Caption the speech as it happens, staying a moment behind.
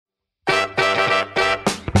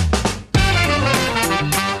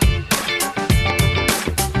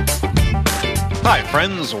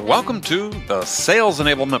friends. Welcome to the Sales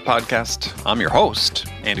Enablement Podcast. I'm your host,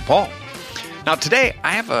 Andy Paul. Now, today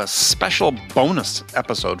I have a special bonus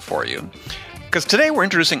episode for you because today we're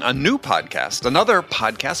introducing a new podcast, another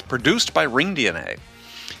podcast produced by RingDNA.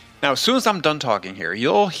 Now, as soon as I'm done talking here,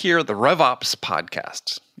 you'll hear the RevOps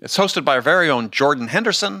podcast. It's hosted by our very own Jordan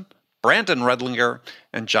Henderson, Brandon Redlinger,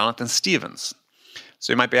 and Jonathan Stevens.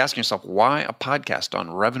 So you might be asking yourself, why a podcast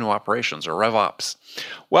on revenue operations or RevOps?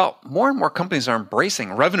 Well, more and more companies are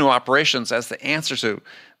embracing revenue operations as the answer to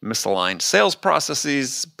misaligned sales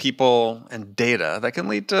processes, people, and data that can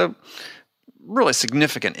lead to really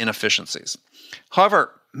significant inefficiencies.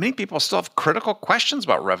 However, many people still have critical questions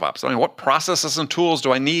about RevOps. I mean, what processes and tools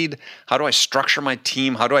do I need? How do I structure my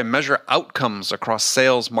team? How do I measure outcomes across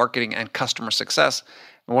sales, marketing, and customer success?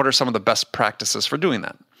 And what are some of the best practices for doing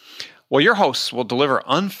that? Well, your hosts will deliver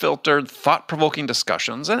unfiltered, thought-provoking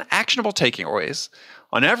discussions and actionable takeaways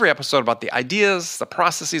on every episode about the ideas, the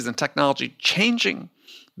processes, and technology changing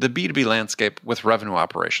the B2B landscape with revenue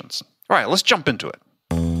operations. All right, let's jump into it.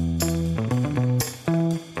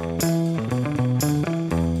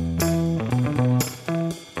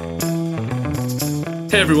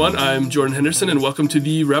 Hey everyone, I'm Jordan Henderson and welcome to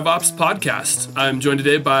the RevOps podcast. I'm joined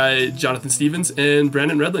today by Jonathan Stevens and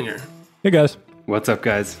Brandon Redlinger. Hey guys. What's up,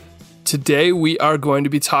 guys? Today we are going to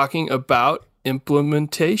be talking about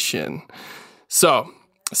implementation. So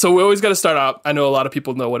we always got to start out. I know a lot of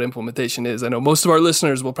people know what implementation is. I know most of our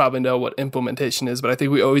listeners will probably know what implementation is, but I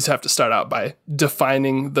think we always have to start out by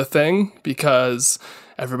defining the thing because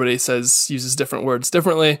everybody uses different words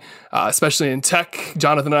differently, especially in tech.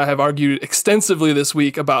 Jonathan and I have argued extensively this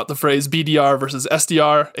week about the phrase BDR versus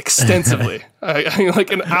SDR extensively.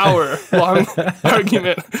 Like an hour-long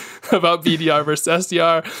argument about BDR versus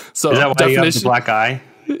SDR. So is that why you have the black eye?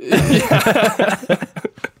 Yeah.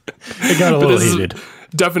 It got a little heated.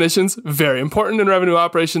 Definitions, very important in revenue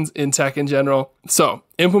operations, in tech in general. So,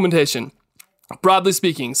 implementation. Broadly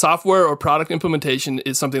speaking, software or product implementation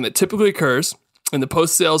is something that typically occurs in the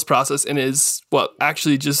post-sales process and is,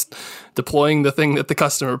 actually just deploying the thing that the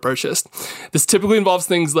customer purchased. This typically involves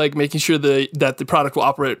things like making sure that the product will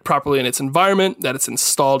operate properly in its environment, that it's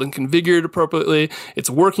installed and configured appropriately, it's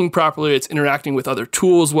working properly, it's interacting with other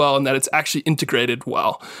tools well, and that it's actually integrated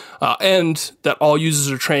well. And that all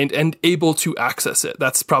users are trained and able to access it.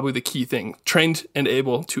 That's probably the key thing, trained and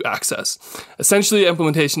able to access. Essentially,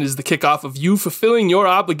 implementation is the kickoff of you fulfilling your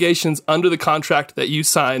obligations under the contract that you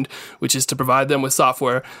signed, which is to provide them with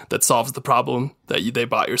software that solves the problem that they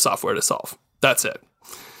bought your software to solve. That's it.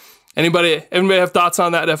 Everybody have thoughts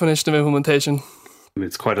on that definition of implementation?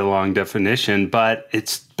 It's quite a long definition, but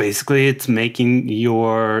it's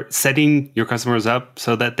setting your customers up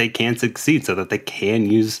so that they can succeed, so that they can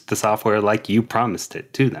use the software like you promised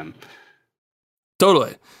it to them.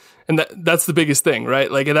 Totally. And that's the biggest thing,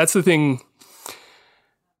 right? Like that's the thing.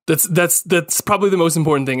 That's probably the most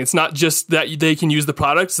important thing. It's not just that they can use the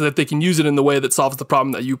product, so that they can use it in the way that solves the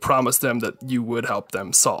problem that you promised them that you would help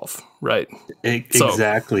them solve, right?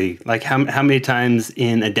 Exactly. Like how many times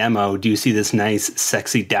in a demo do you see this nice,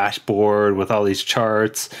 sexy dashboard with all these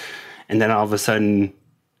charts, and then all of a sudden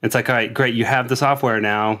it's like, all right, great, you have the software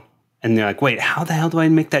now, and they're like, wait, how the hell do I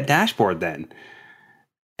make that dashboard then?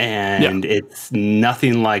 And It's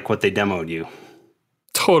nothing like what they demoed you.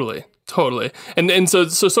 Totally. And so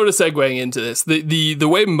sort of segueing into this, the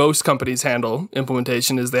way most companies handle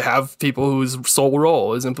implementation is they have people whose sole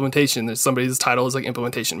role is implementation. There's somebody's title is like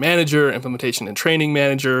implementation manager, implementation and training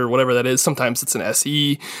manager, whatever that is. Sometimes it's an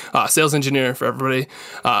SE, sales engineer for everybody.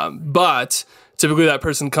 But typically that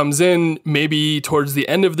person comes in maybe towards the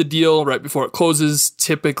end of the deal, right before it closes,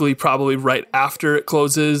 typically probably right after it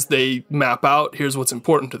closes. They map out, here's what's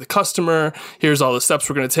important to the customer, here's all the steps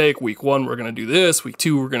we're going to take. Week 1, we're going to do this. Week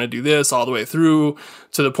 2, we're going to do this, all the way through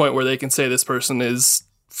to the point where they can say this person is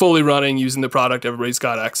fully running, using the product, everybody's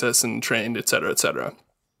got access and trained, et cetera, et cetera.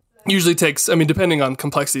 Usually takes, depending on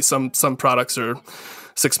complexity, some products are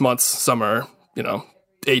 6 months, some are,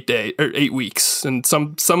 8 weeks, and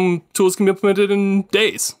some tools can be implemented in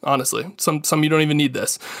days. Honestly, some you don't even need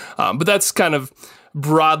this, but that's kind of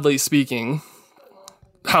broadly speaking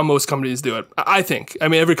how most companies do it. I think.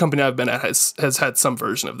 Every company I've been at has had some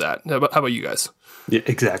version of that. How about you guys? Yeah,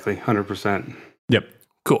 exactly, 100%. Yep.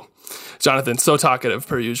 Cool. Jonathan, so talkative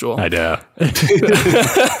per usual. I know.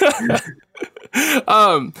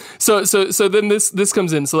 So then this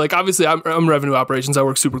comes in. So like obviously I'm revenue operations. I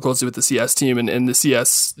work super closely with the CS team, and the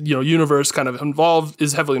CS universe kind of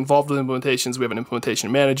is heavily involved with implementations. We have an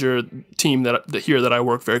implementation manager team that I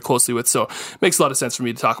work very closely with. So it makes a lot of sense for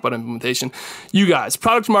me to talk about implementation. You guys,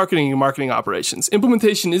 product marketing and marketing operations.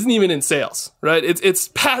 Implementation isn't even in sales, right? It's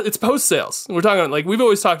post sales. We're talking like we've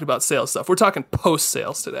always talked about sales stuff. We're talking post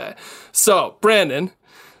sales today. So Brandon,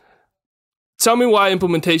 tell me why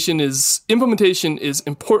implementation is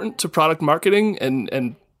important to product marketing,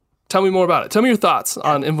 and tell me more about it. Tell me your thoughts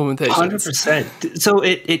on implementation. 100%. So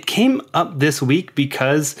it came up this week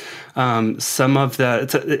because some of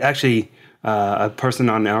a person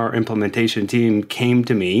on our implementation team came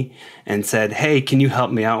to me and said, "Hey, can you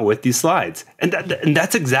help me out with these slides?" And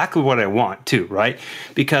that's exactly what I want too, right?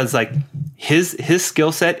 Because like his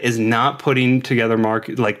skill set is not putting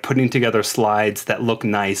together slides that look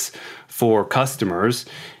nice for customers.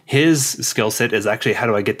 His skill set is actually, how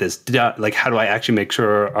do I get this done? Like, how do I actually make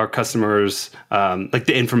sure our customers, like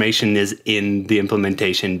the information is in the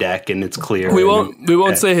implementation deck and it's clear? We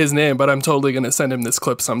won't say his name, but I'm totally going to send him this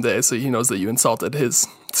clip someday so he knows that you insulted his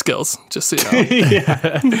skills, just so you know.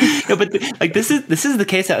 Yeah, but like this is the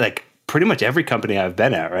case at like pretty much every company I've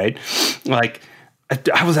been at, right? Like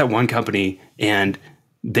I was at one company and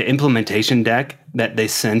the implementation deck that they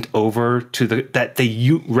sent over that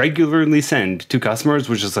they regularly send to customers,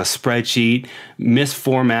 which is a spreadsheet,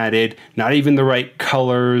 misformatted, not even the right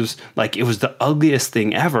colors. Like it was the ugliest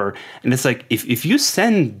thing ever. And it's like, if you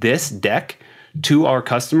send this deck to our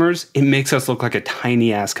customers, it makes us look like a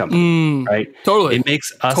tiny ass company, right? Totally. It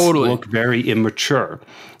makes us look very immature.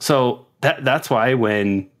 So that's why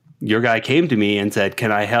when your guy came to me and said,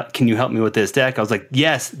 can you help me with this deck? I was like,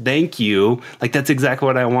 yes, thank you. Like, that's exactly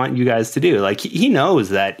what I want you guys to do. Like, he knows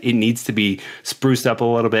that it needs to be spruced up a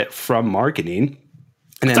little bit from marketing.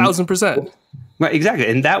 And 1,000%. Right, exactly.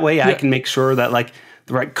 And that way I can make sure that like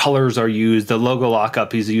the right colors are used, the logo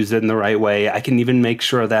lockup is used in the right way. I can even make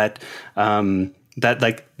sure that, some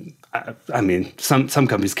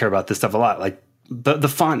companies care about this stuff a lot. Like, the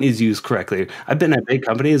font is used correctly. I've been at big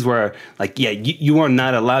companies where, like, you are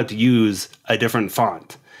not allowed to use a different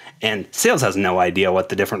font, and sales has no idea what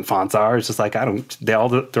the different fonts are. It's just like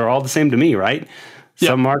they're all the same to me, right? Yeah.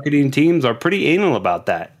 Some marketing teams are pretty anal about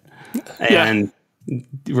that, and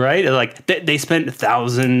right, like they spent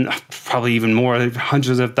probably even more,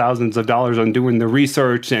 hundreds of thousands of dollars on doing the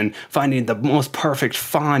research and finding the most perfect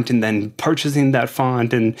font, and then purchasing that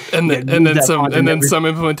font, and then some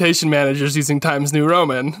implementation managers using Times New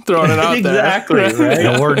Roman, throwing it out exactly, there. Right? In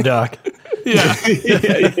a Word doc. Yeah.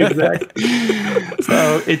 Exactly.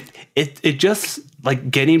 So it just, like,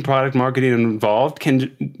 getting product marketing involved can,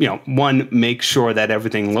 one, make sure that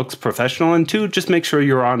everything looks professional, and two, just make sure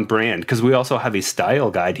you're on brand. Because we also have a style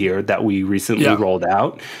guide here that we recently rolled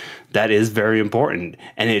out that is very important.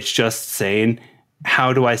 And it's just saying,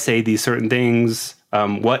 how do I say these certain things?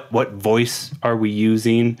 What voice are we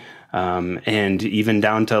using? And even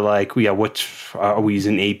down to like, what are we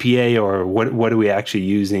using, APA, or what are we actually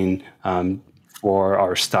using for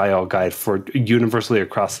our style guide for universally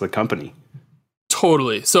across the company?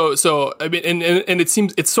 Totally. So I mean, and it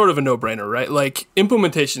seems it's sort of a no-brainer, right? Like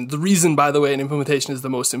implementation. The reason, by the way, an implementation is the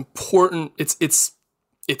most important. It's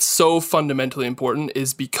so fundamentally important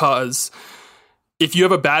is because if you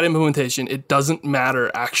have a bad implementation, it doesn't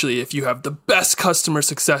matter actually if you have the best customer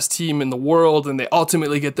success team in the world and they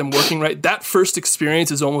ultimately get them working right. That first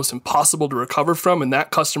experience is almost impossible to recover from, and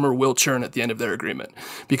that customer will churn at the end of their agreement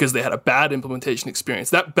because they had a bad implementation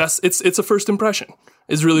experience. It's a first impression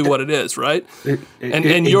is really what it is, right?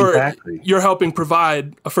 And you're helping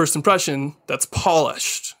provide a first impression that's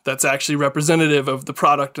polished, that's actually representative of the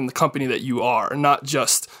product and the company that you are, not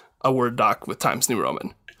just a Word doc with Times New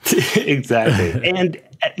Roman. Exactly. And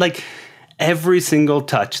like every single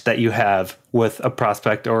touch that you have with a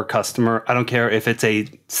prospect or a customer, I don't care if it's a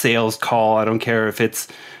sales call, I don't care if it's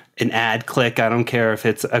an ad click, I don't care if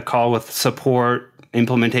it's a call with support,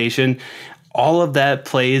 implementation, all of that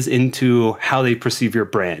plays into how they perceive your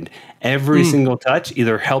brand. Every single touch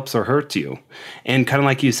either helps or hurts you. And kind of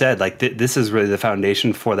like you said, like this is really the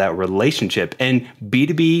foundation for that relationship. And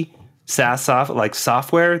B2B SaaS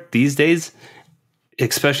software these days,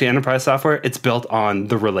 especially enterprise software, it's built on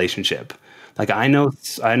the relationship. Like I know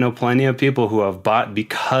plenty of people who have bought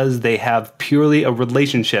because they have purely a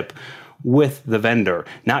relationship with the vendor,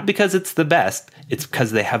 not because it's the best, it's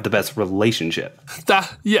because they have the best relationship.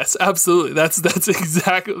 Yes, absolutely. That's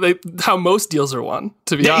exactly how most deals are won,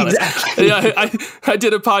 to be honest. Exactly. I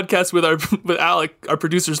did a podcast with Alec, our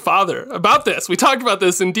producer's father, about this. We talked about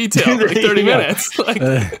this in detail for like 30 minutes.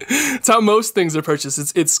 It's how most things are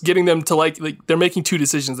purchased. It's getting them to like they're making two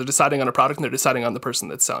decisions. They're deciding on a product and they're deciding on the person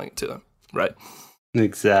that's selling it to them, right?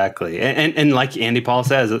 Exactly. And like Andy Paul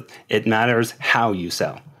says, it matters how you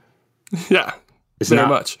sell. Yeah, it's very not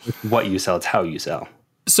much what you sell, it's how you sell.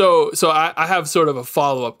 So I have sort of a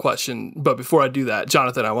follow-up question, but before I do that,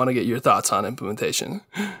 Jonathan, I want to get your thoughts on implementation.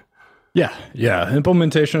 Yeah.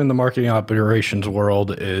 Implementation in the marketing operations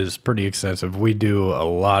world is pretty extensive. We do a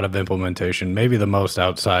lot of implementation, maybe the most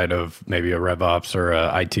outside of maybe a RevOps or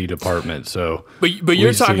a IT department. So, but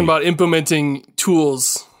you're talking about implementing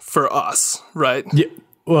tools for us, right? Yeah.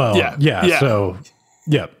 Well, yeah. So.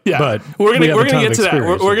 Yeah. But we're gonna get to that.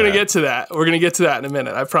 We're gonna get to that. We're gonna get to that in a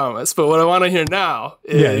minute, I promise. But what I want to hear now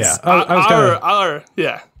is our.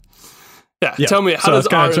 Tell me, how does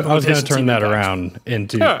our implementation I was going to turn that impact? Around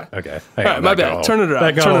into. Right. Okay. All right, my bad. Turn it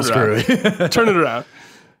around. Turn it around.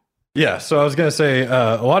 Yeah. So I was going to say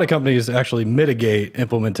a lot of companies actually mitigate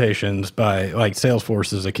implementations by, like,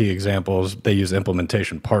 Salesforce is a key example. They use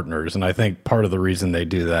implementation partners. And I think part of the reason they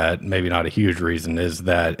do that, maybe not a huge reason, is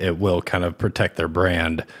that it will kind of protect their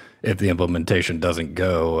brand if the implementation doesn't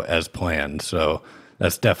go as planned. So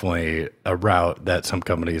that's definitely a route that some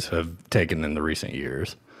companies have taken in the recent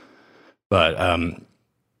years. But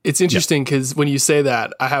it's interesting because when you say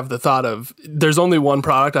that, I have the thought of there's only one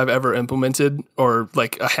product I've ever implemented, or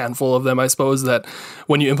like a handful of them, I suppose, that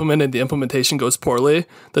when you implement it, the implementation goes poorly,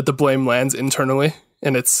 that the blame lands internally,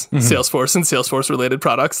 and it's Salesforce and Salesforce related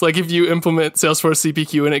products. Like if you implement Salesforce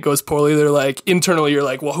CPQ and it goes poorly, they're like internally, you're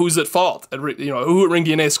like, well, who's at fault? And who at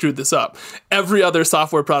RingDNA screwed this up? Every other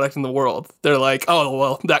software product in the world, they're like, oh,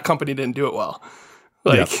 well, that company didn't do it well.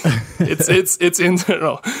 It's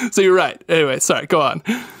internal. So you're right. Anyway, sorry, go on.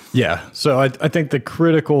 Yeah. So I think the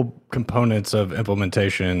critical components of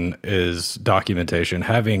implementation is documentation,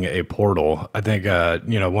 having a portal. I think,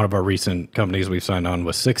 one of our recent companies we've signed on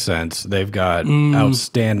was 6 Sense. They've got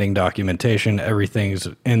outstanding documentation. Everything's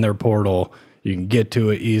in their portal. You can get to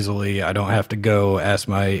it easily. I don't have to go ask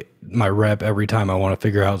my rep every time I want to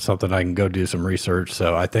figure out something. I can go do some research.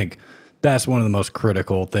 So I think that's one of the most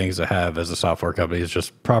critical things to have as a software company is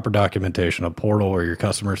just proper documentation, a portal where your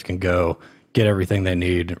customers can go get everything they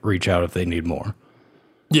need, reach out if they need more.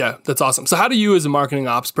 Yeah, that's awesome. So how do you as a marketing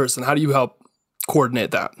ops person, how do you help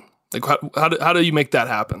coordinate that? Like how do you make that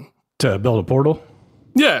happen? To build a portal?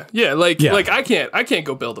 Yeah. Like I can't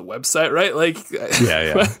go build a website, right? Like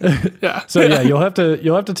yeah. So you'll have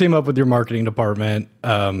to team up with your marketing department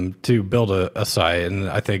to build a site, and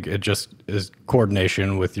I think it just is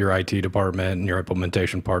coordination with your IT department and your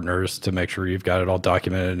implementation partners to make sure you've got it all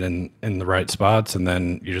documented in the right spots, and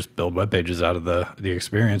then you just build web pages out of the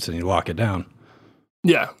experience and you lock it down.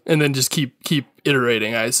 Yeah, and then just keep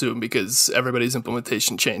iterating, I assume, because everybody's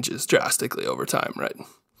implementation changes drastically over time, right?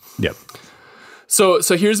 Yep. So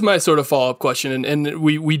here's my sort of follow-up question, and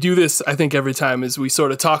we do this, I think, every time, is we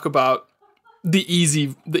sort of talk about the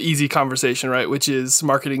easy conversation, right? Which is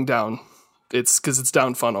marketing down. It's because it's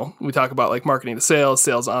down funnel. We talk about like marketing to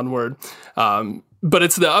sales onward. But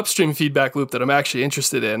it's the upstream feedback loop that I'm actually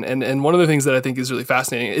interested in. And one of the things that I think is really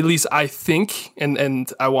fascinating, at least I think,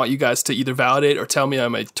 and I want you guys to either validate or tell me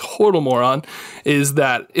I'm a total moron, is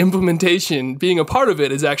that implementation, being a part of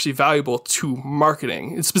it, is actually valuable to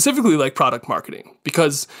marketing, and specifically like product marketing.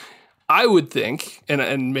 Because I would think,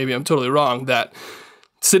 and maybe I'm totally wrong, that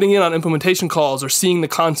sitting in on implementation calls or seeing the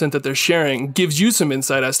content that they're sharing gives you some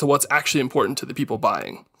insight as to what's actually important to the people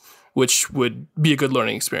buying, which would be a good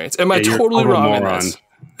learning experience. Am I totally wrong in this?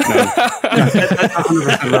 No. That's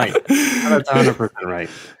 100% right. That's 100% right.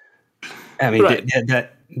 I mean,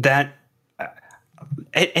 right.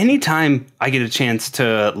 At any time I get a chance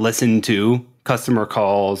to listen to customer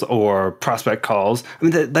calls or prospect calls, I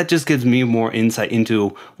mean, that just gives me more insight into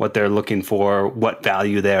what they're looking for, what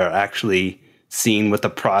value they're actually seeing with the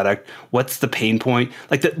product, what's the pain point.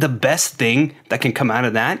 Like the best thing that can come out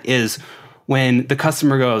of that is when the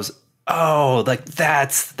customer goes, oh, like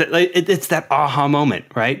it's that aha moment,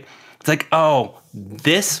 right? It's like, oh,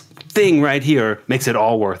 this thing right here makes it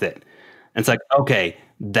all worth it. And it's like, okay,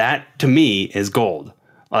 that to me is gold.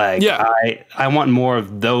 Like, yeah. I want more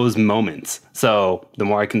of those moments. So the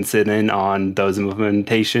more I can sit in on those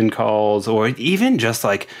implementation calls, or even just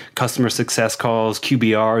like customer success calls,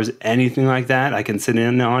 QBRs, anything like that, I can sit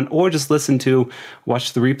in on, or just listen to,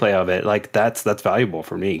 watch the replay of it. Like that's valuable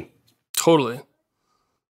for me. Totally.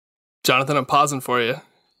 Jonathan, I'm pausing for you.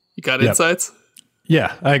 You got insights?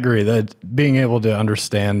 Yeah, I agree that being able to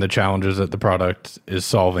understand the challenges that the product is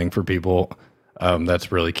solving for people,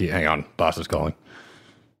 that's really key. Hang on, boss is calling.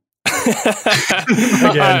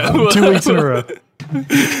 Again, right, 2 weeks in a row.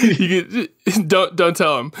 Don't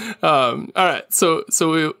tell him. All right, so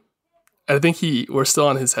I think we're still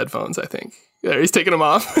on his headphones. I think there, he's taking them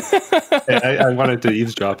off. I wanted to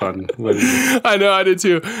eavesdrop on what I know, I did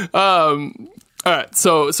too. All right,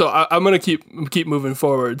 so I'm gonna keep moving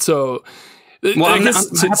forward. So, well, how about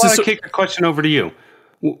I kick a question over to you?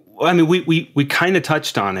 I mean, we kind of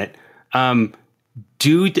touched on it.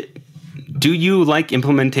 Do you like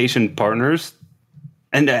implementation partners?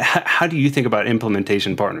 And how do you think about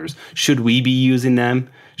implementation partners? Should we be using them?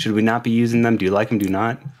 Should we not be using them? Do you like them? Do you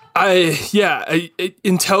not? I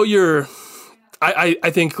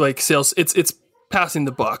think like sales, it's passing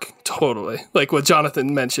the buck totally. Like what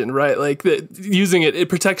Jonathan mentioned, right? Like using it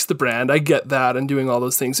protects the brand. I get that, and doing all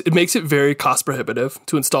those things. It makes it very cost prohibitive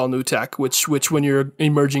to install new tech, which when you're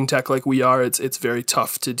emerging tech like we are, it's very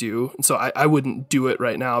tough to do. And so I wouldn't do it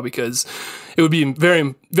right now, because it would be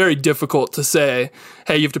very, very difficult to say,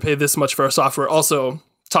 hey, you have to pay this much for our software. Also,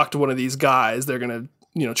 talk to one of these guys. They're going to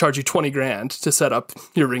charge you $20,000 to set up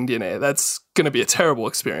your Ring DNA. That's going to be a terrible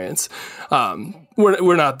experience.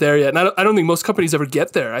 We're not there yet. And I don't think most companies ever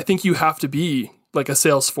get there. I think you have to be like a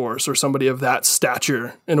Salesforce or somebody of that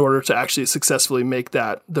stature in order to actually successfully make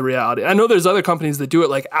that the reality. I know there's other companies that do it,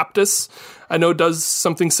 like Aptus, I know does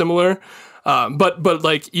something similar. But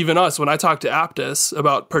like even us, when I talked to Aptus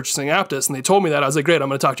about purchasing Aptus and they told me that, I was like, great, I'm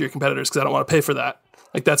going to talk to your competitors because I don't want to pay for that.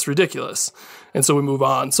 Like, that's ridiculous. And so we move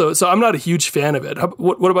on. So I'm not a huge fan of it.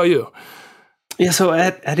 What about you? Yeah, so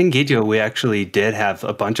at Engagio, we actually did have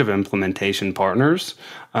a bunch of implementation partners,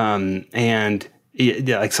 and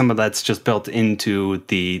like some of that's just built into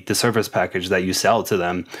the service package that you sell to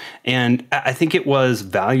them. And I think it was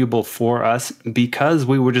valuable for us because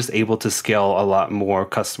we were just able to scale a lot more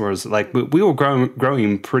customers. Like we were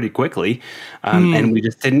growing pretty quickly, and we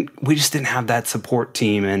just didn't have that support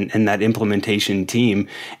team and that implementation team.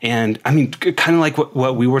 And I mean, kind of like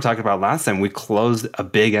what we were talking about last time, we closed a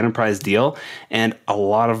big enterprise deal, and a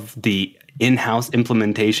lot of the in-house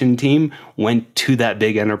implementation team went to that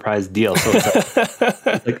big enterprise deal. So it's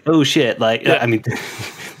like oh shit, like, yeah. I mean,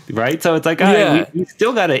 right? So it's like, all right, we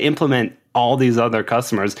still got to implement all these other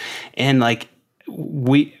customers. And like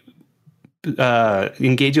Engagio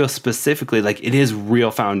specifically, like it is real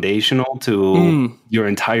foundational to your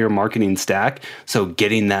entire marketing stack. So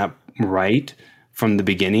getting that right from the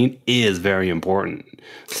beginning is very important.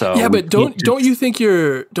 So yeah, but don't you think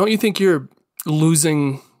you're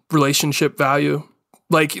losing relationship value?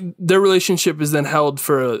 Like their relationship is then held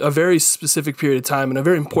for a very specific period of time and a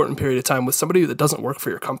very important period of time with somebody that doesn't work for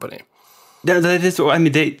your company. That is, I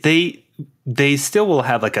mean, they still will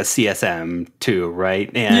have like a CSM too,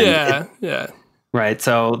 right? And yeah. Right.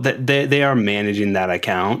 So they are managing that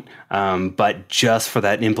account, but just for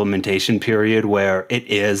that implementation period where it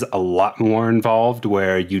is a lot more involved,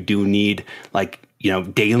 where you do need like,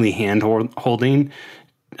 daily hand holding.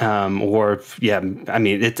 I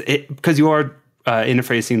mean, it's because you are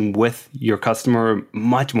interfacing with your customer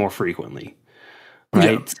much more frequently,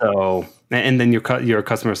 right? Yeah. So, and then your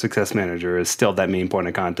customer success manager is still that main point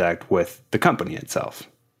of contact with the company itself.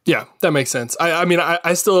 Yeah, that makes sense. I mean,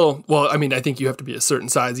 I still, well, I mean, I think you have to be a certain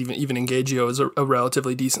size. Even Engagio is a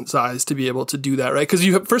relatively decent size to be able to do that, right? Because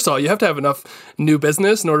first of all, you have to have enough new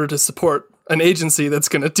business in order to support an agency that's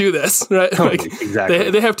going to do this, right? Like, exactly.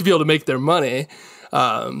 They have to be able to make their money.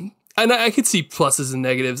 And I could see pluses and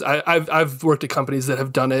negatives. I've worked at companies that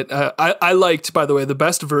have done it. I liked, by the way, the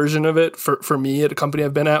best version of it for me at a company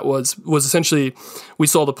I've been at was essentially we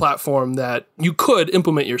sold a platform that you could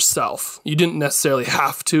implement yourself. You didn't necessarily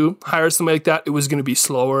have to hire somebody like that. It was going to be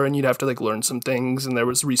slower, and you'd have to like learn some things, and there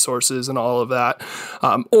was resources and all of that.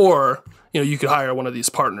 Or you could hire one of these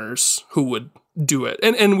partners who would do it.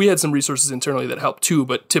 And we had some resources internally that helped too,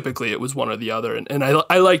 but typically it was one or the other. And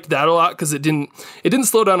I liked that a lot because it didn't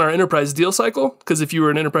slow down our enterprise deal cycle, because if you were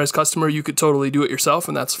an enterprise customer, you could totally do it yourself,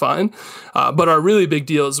 and that's fine. But our really big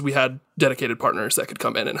deals, we had dedicated partners that could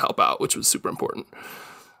come in and help out, which was super important.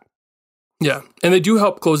 Yeah. And they do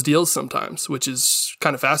help close deals sometimes, which is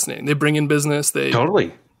kind of fascinating. They bring in business. They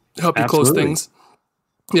totally help you close things.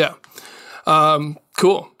 Yeah.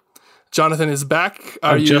 Cool. Jonathan is back.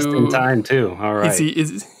 Are you just in time too? All right.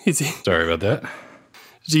 Is he? Sorry about that.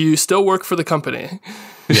 Do you still work for the company?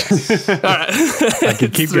 Yes. All right. I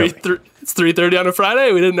can keep going. It's 3:30 on a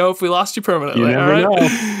Friday. We didn't know if we lost you permanently. You never know.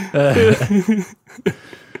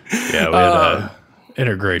 Yeah, we had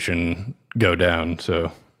integration go down,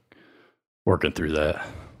 so working through that.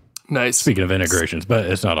 Nice. Speaking of integrations, but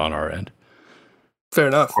it's not on our end. Fair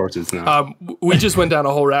enough. Of course it's not. We just went down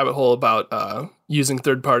a whole rabbit hole about using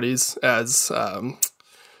third parties as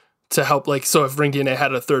to help. Like, so if Ring DNA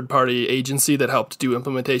had a third party agency that helped do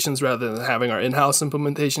implementations rather than having our in-house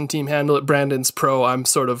implementation team handle it. Brandon's pro. I'm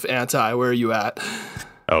sort of anti. Where are you at?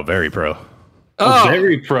 Oh, very pro. Oh,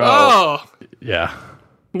 very pro. Oh, Yeah.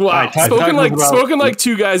 wow. Talking Spoken like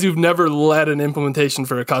two guys who've never led an implementation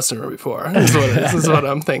for a customer before. This is what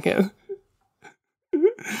I'm thinking.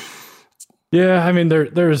 Yeah, I mean,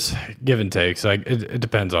 there's give and takes. Like it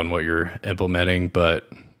depends on what you're implementing, but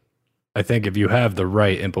I think if you have the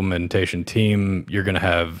right implementation team, you're going to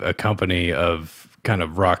have a company of kind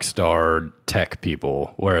of rock star tech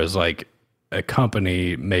people, whereas like a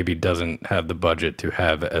company maybe doesn't have the budget to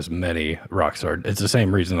have as many rock star. It's the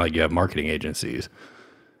same reason like you have marketing agencies.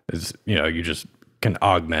 Is, you know, you just can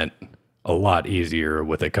augment a lot easier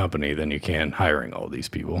with a company than you can hiring all these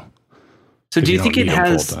people. So do you think it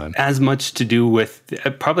has full-time. as much to do with,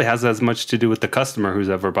 it probably has as much to do with the customer who's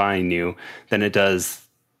ever buying you than it does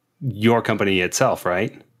your company itself,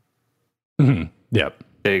 right? Mm-hmm. Yep.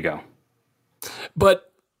 There you go.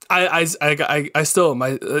 But I still,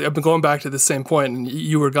 I've been going back to the same point, and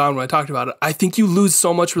you were gone when I talked about it. I think you lose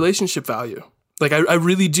so much relationship value. Like, I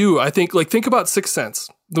really do. I think, like, think about 6 Sense.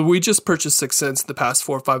 We just purchased 6 Sense the past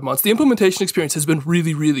 4 or 5 months. The implementation experience has been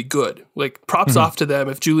really, really good. Like, props off to them.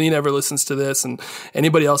 If Julian ever listens to this and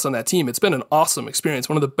anybody else on that team, it's been an awesome experience.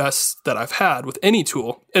 One of the best that I've had with any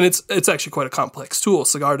tool. And it's actually quite a complex tool.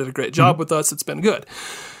 Cigar did a great job with us. It's been good.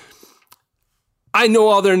 I know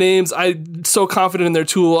all their names. I'm so confident in their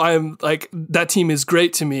tool. I'm like, that team is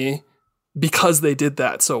great to me because they did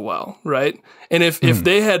that so well, right? And if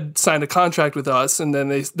they had signed a contract with us and then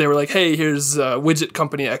they were like, hey, here's widget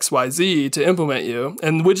company XYZ to implement you,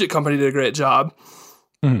 and the widget company did a great job,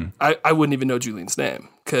 I wouldn't even know Julian's name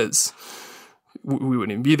because we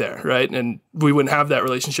wouldn't even be there, right? And we wouldn't have that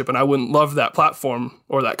relationship, and I wouldn't love that platform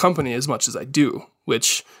or that company as much as I do,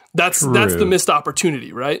 which that's the missed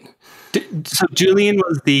opportunity, right? So Julian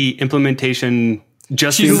was the implementation...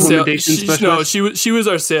 Just the implementation specialist? No, she was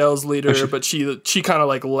our sales leader, but she kind of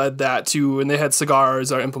like led that too. And they had Cigar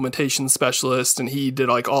as our implementation specialist, and he did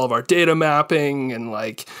like all of our data mapping, and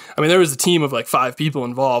like, I mean, there was a team of like 5 people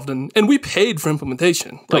involved, and we paid for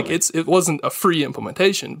implementation. Like it wasn't a free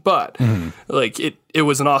implementation, but like it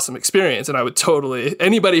was an awesome experience. And I would totally,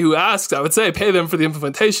 anybody who asks, I would say pay them for the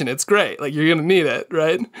implementation. It's great. Like, you're gonna need it,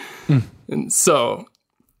 right? And so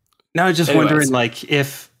now I'm just wondering, like,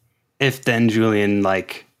 if then Julian,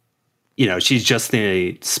 like, you know, she's just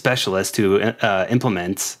the specialist who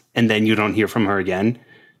implements, and then you don't hear from her again,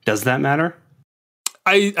 does that matter?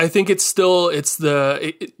 I think it's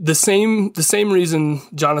the same reason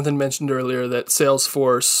Jonathan mentioned earlier that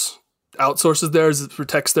Salesforce outsources theirs, it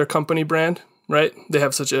protects their company brand, right? They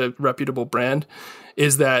have such a reputable brand,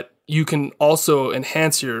 is that you can also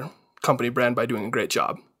enhance your company brand by doing a great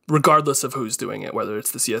job, regardless of who's doing it, whether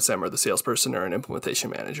it's the CSM or the salesperson or an implementation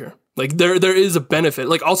manager. Like, there is a benefit.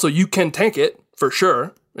 Like, also, you can tank it for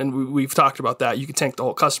sure. And we've talked about that. You can tank the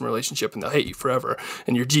whole customer relationship and they'll hate you forever.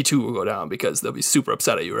 And your G2 will go down because they'll be super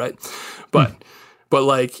upset at you, right? But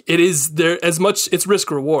like, it is there as much, it's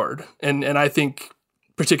risk reward. And I think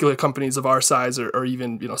particular companies of our size or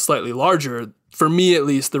even, you know, slightly larger, for me at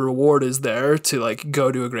least, the reward is there to like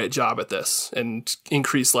go do a great job at this and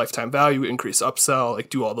increase lifetime value, increase upsell, like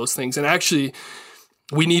do all those things. And actually,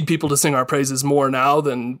 we need people to sing our praises more now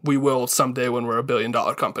than we will someday when we're $1 billion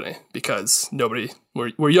company, because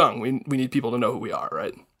we're young. We need people to know who we are,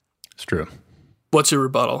 right? It's true. What's your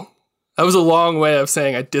rebuttal? That was a long way of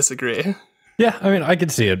saying I disagree. Yeah, I mean, I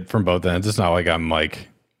could see it from both ends. It's not like I'm like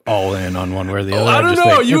all in on one way or the other. I don't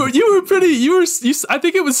know. You were pretty. I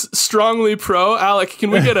think it was strongly pro. Alec,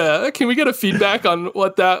 can we get a feedback on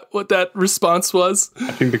what that response was?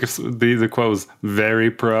 I think the quote was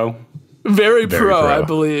very pro. Very pro, I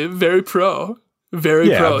believe. Very pro. Very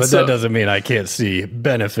pro. But that doesn't mean I can't see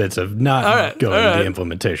benefits of not going the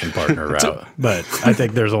implementation partner route. But I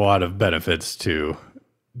think there's a lot of benefits to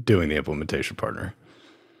doing the implementation partner.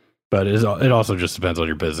 But it also just depends on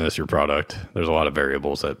your business, your product. There's a lot of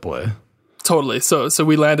variables at play. Totally. So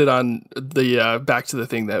we landed on the back to the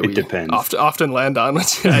thing that we often land on,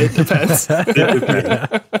 which it depends. It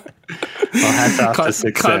depends. Well, hats off to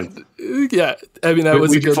 6 Sense. Yeah, I mean, that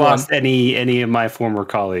was a good one. We've lost any of my former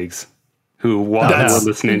colleagues who were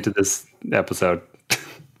listening to this episode.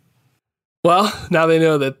 Well, now they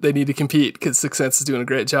know that they need to compete because 6 Sense is doing a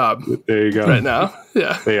great job. There you go. Right now.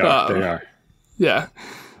 Yeah. They are. Yeah.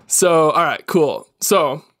 So, all right, cool.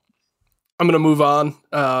 So gonna move on.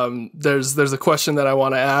 There's a question that I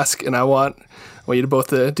want to ask, and I want you to both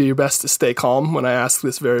to do your best to stay calm when I ask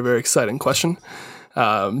this very, very exciting question.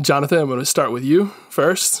 Jonathan, I'm going to start with you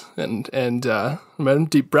first, and remember,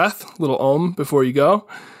 deep breath, little before you go.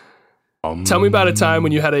 Tell me about a time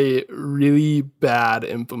when you had a really bad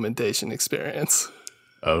implementation experience.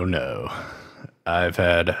 Oh no, I've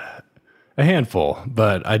had a handful,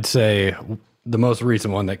 but I'd say the most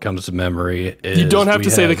recent one that comes to memory is... You don't have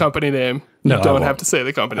to say the company name. You No, don't have to say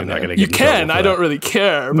the company I'm name. not gonna You get in trouble can. for I that. don't really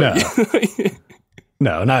care. But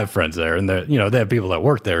No, and I have friends there, and they have people that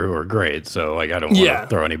work there who are great. So like, I don't want to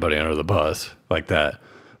throw anybody under the bus like that.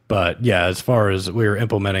 But yeah, as far as we were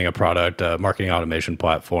implementing a product, a marketing automation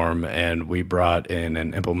platform, and we brought in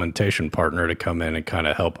an implementation partner to come in and kind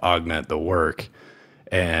of help augment the work.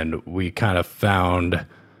 And we kind of found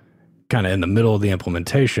in the middle of the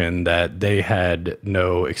implementation that they had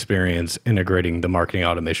no experience integrating the marketing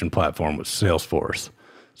automation platform with Salesforce.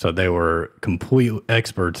 So they were complete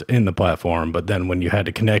experts in the platform, but then when you had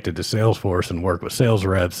to connect it to Salesforce and work with sales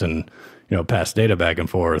reps and, pass data back and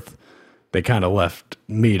forth, they kind of left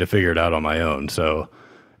me to figure it out on my own. So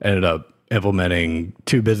ended up implementing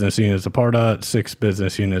 2 business units of Pardot, 6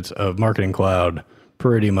 business units of Marketing Cloud,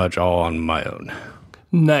 pretty much all on my own.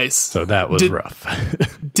 Nice. So that was rough.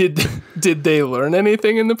 Did they learn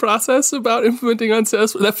anything in the process about implementing on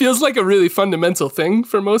Salesforce? That feels like a really fundamental thing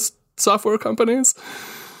for most software companies.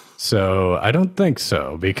 So I don't think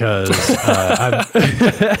so, because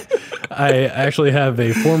I actually have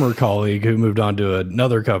a former colleague who moved on to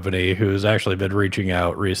another company who's actually been reaching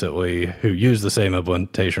out recently, who used the same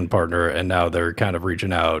implementation partner, and now they're kind of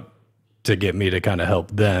reaching out to get me to kind of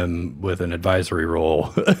help them with an advisory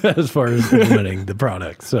role as far as implementing the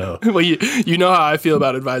product. So, well, you know how I feel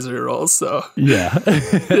about advisory roles, so yeah,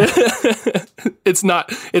 it's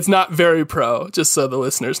not very pro. Just so the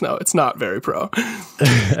listeners know, it's not very pro.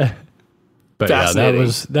 But yeah,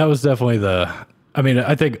 that was definitely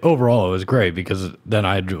I think overall it was great, because then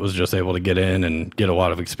I was just able to get in and get a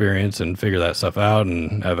lot of experience and figure that stuff out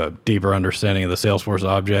and have a deeper understanding of the Salesforce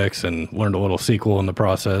objects and learned a little SQL in the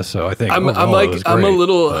process. So I think it was great, I'm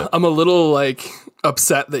a little like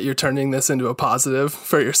upset that you're turning this into a positive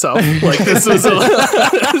for yourself. Like this was fired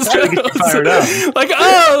up.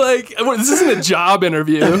 This isn't a job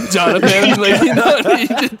interview, Jonathan. Like, you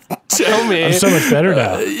should tell me. I'm so much better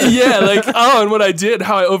now. And what I did,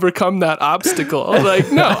 how I overcome that obstacle.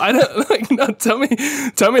 Like, no, I don't. No, tell me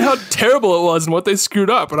how terrible it was and what they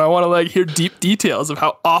screwed up, and I want to hear deep details of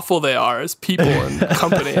how awful they are as people and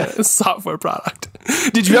company and as software product.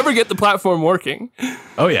 Did you ever get the platform working?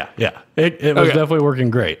 Oh yeah. It was definitely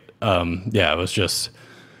working great. It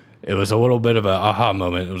was a little bit of an aha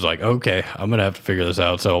moment. It was like, okay, I'm going to have to figure this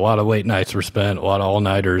out. So a lot of late nights were spent, a lot of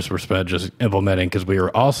all-nighters were spent just implementing, because we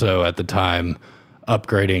were also at the time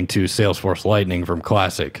upgrading to Salesforce Lightning from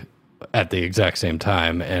Classic at the exact same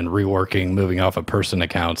time, and reworking, moving off of person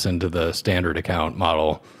accounts into the standard account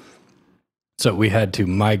model. So we had to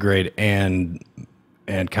migrate and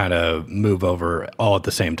kind of move over all at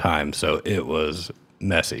the same time. So it was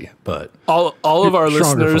messy, but all of our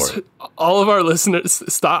listeners,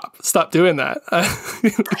 stop doing that.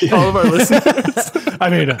 All of our listeners. I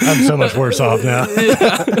mean, I'm so much worse off now.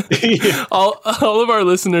 Yeah. All of our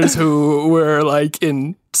listeners who were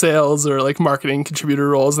in sales or marketing contributor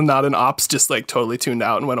roles and not in ops just totally tuned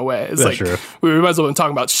out and went away. It's That's true. We might as well have been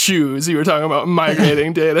talking about shoes. You were talking about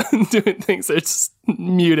migrating data and doing things. They're just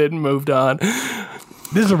muted and moved on.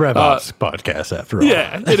 This is a RevOps podcast, after all.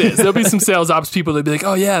 Yeah, it is. There'll be some sales ops people that'll be like,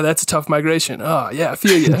 oh, yeah, that's a tough migration. Oh, yeah, I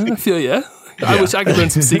feel you. I wish I could learn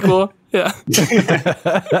some SQL. Yeah.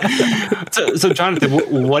 So,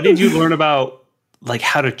 Jonathan, what did you learn about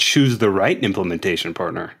how to choose the right implementation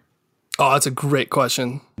partner? Oh, that's a great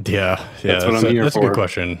question. Yeah, that's what I'm here that's for. A good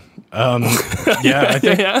question. I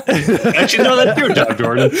think. Actually, no, that's your job,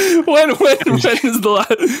 Jordan. When is the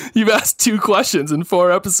last? You've asked 2 questions in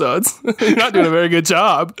 4 episodes. You're not doing a very good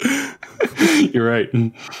job. You're right.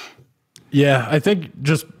 Yeah, I think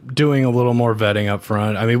just doing a little more vetting up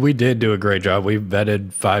front. I mean, we did do a great job. We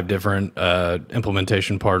vetted 5 different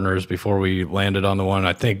implementation partners before we landed on the one.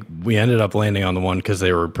 I think we ended up landing on the one because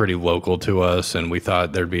they were pretty local to us, and we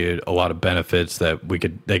thought there'd be a lot of benefits that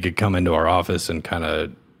they could come into our office and kind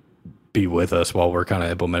of be with us while we're kind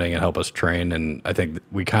of implementing and help us train. And I think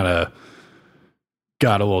we kind of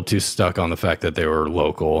got a little too stuck on the fact that they were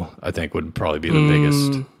local. I think would probably be the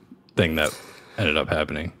biggest thing that ended up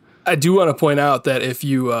happening. I do want to point out that if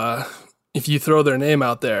you throw their name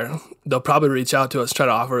out there, they'll probably reach out to us, try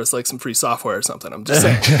to offer us like some free software or something. I'm just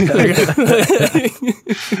saying.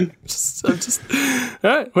 All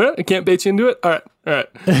right. Well, I can't bait you into it. All right.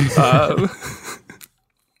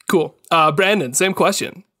 Cool. Brandon, same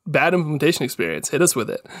question. Bad implementation experience. Hit us with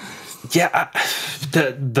it. Yeah.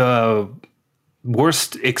 The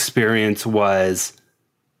worst experience was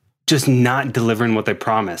just not delivering what they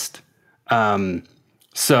promised.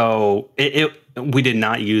 So we did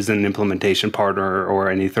not use an implementation partner or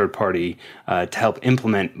any third party to help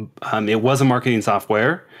implement. It was a marketing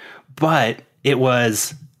software, but it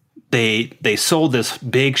was they sold this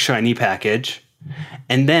big shiny package,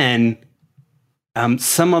 and then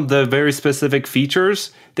some of the very specific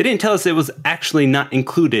features they didn't tell us it was actually not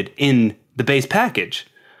included in the base package.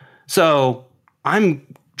 So I'm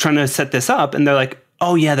trying to set this up, and they're like,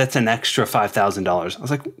 "Oh yeah, that's an extra $5,000." I was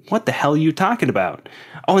like, "What the hell are you talking about?"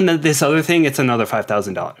 Oh, and then this other thing, it's another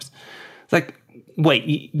 $5,000. It's like, wait,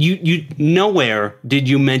 you nowhere did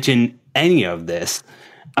you mention any of this.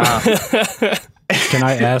 Can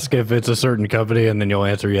I ask if it's a certain company, and then you'll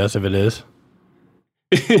answer yes if it is?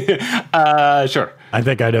 Sure. I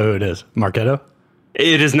think I know who it is. Marketo?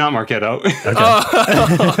 It is not Marketo. Okay.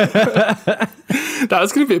 That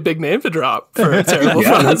was going to be a big name to drop for a terrible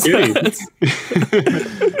process.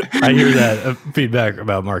 I hear that feedback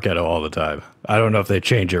about Marketo all the time. I don't know if they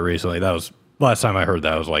changed it recently. That was last time I heard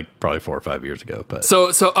that was like probably 4 or 5 years ago. But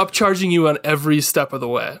so upcharging you on every step of the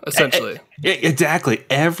way, essentially. Exactly.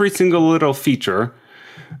 Every single little feature.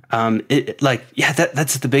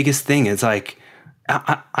 That's the biggest thing. It's like,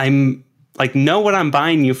 I'm like, know what I'm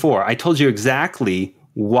buying you for. I told you exactly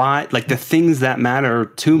why, like the things that matter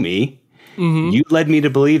to me. Mm-hmm. You led me to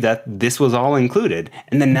believe that this was all included.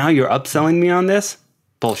 And then now you're upselling me on this?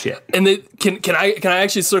 Bullshit. And can I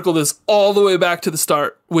actually circle this all the way back to the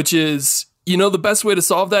start, which is, the best way to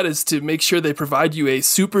solve that is to make sure they provide you a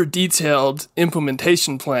super detailed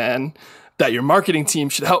implementation plan that your marketing team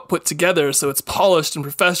should help put together so it's polished and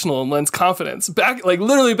professional and lends confidence.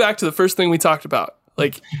 Literally back to the first thing we talked about.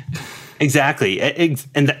 Exactly.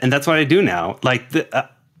 And that's what I do now.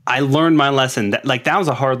 I learned my lesson. That was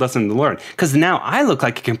a hard lesson to learn, because now I look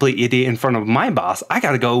like a complete idiot in front of my boss. I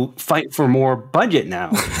got to go fight for more budget now.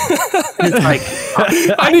 It's like,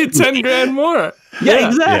 I need 10 grand more. Yeah,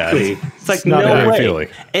 exactly. Yeah, it's like, not no way. Feeling.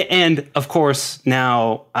 And of course,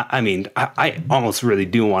 now, I almost really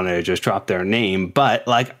do want to just drop their name, but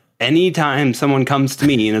anytime someone comes to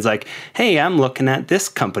me and is like, "Hey, I'm looking at this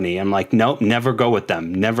company," I'm like, "Nope, never go with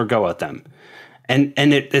them. Never go with them." And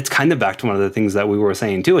it's kind of back to one of the things that we were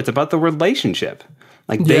saying too. It's about the relationship.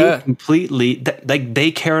 They completely,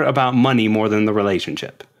 they care about money more than the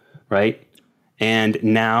relationship, right? And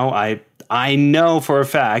now I know for a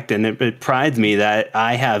fact, and it prides me that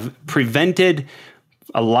I have prevented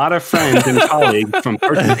a lot of friends and colleagues from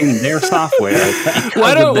purchasing their software.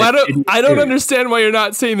 I don't understand why you're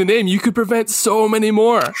not saying the name. You could prevent so many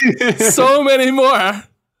more. So many more.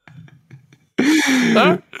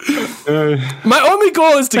 Huh? My only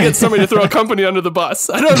goal is to get somebody to throw a company under the bus.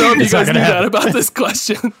 I don't know if you guys knew that about this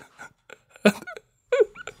question.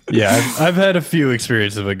 Yeah, I've had a few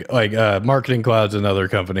experiences like Marketing Cloud's another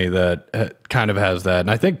company that kind of has that.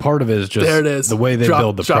 And I think part of it is just the way they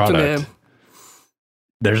build the product. The name.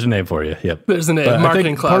 There's a name for you. Yep. There's a name. But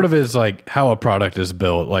Marketing Cloud. Part of it is like how a product is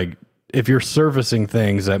built. Like if you're servicing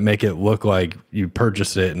things that make it look like you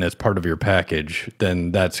purchased it and it's part of your package,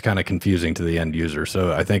 then that's kind of confusing to the end user.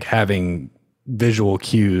 So I think having visual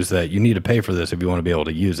cues that you need to pay for this if you want to be able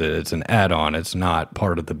to use it. It's an add-on. It's not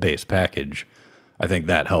part of the base package. I think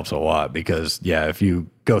that helps a lot because, if you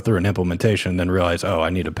go through an implementation and then realize, oh,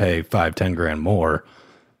 I need to pay 5-10 grand more,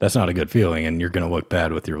 that's not a good feeling, and you're going to look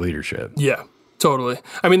bad with your leadership. Yeah, totally.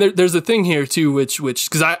 I mean, there's a thing here too, which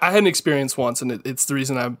because I had an experience once, and it's the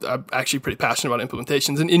reason I'm actually pretty passionate about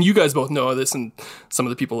implementations, and you guys both know this, and some of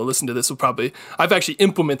the people that listen to this will probably, I've actually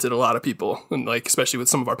implemented a lot of people, and especially with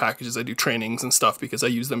some of our packages, I do trainings and stuff because I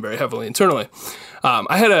use them very heavily internally.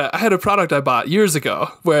 I had a product I bought years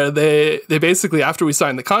ago where they basically, after we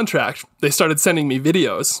signed the contract, they started sending me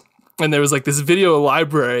videos. And there was this video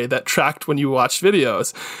library that tracked when you watched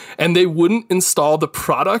videos, and they wouldn't install the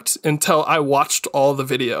product until I watched all the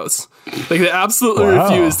videos. They absolutely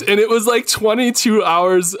refused. And it was 22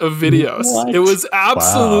 hours of videos. What? It was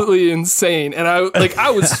absolutely insane. And I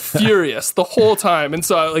was furious the whole time. And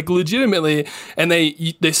so I legitimately, and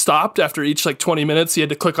they stopped after each 20 minutes. You had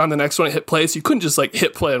to click on the next one and hit play. So you couldn't just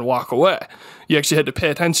hit play and walk away. you actually had to pay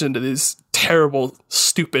attention to these terrible,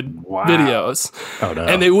 stupid videos. Oh, no.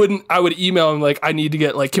 And I would email them like, I need to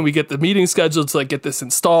get like, can we get the meeting scheduled to like get this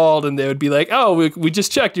installed? And they would be like, oh, we just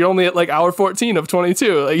checked. You're only at like hour 14 of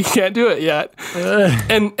 22. Like you can't do it yet.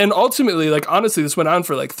 And ultimately, like, honestly, this went on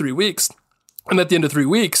for like 3 weeks. And at the end of 3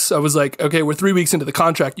 weeks, I was like, okay, we're 3 weeks into the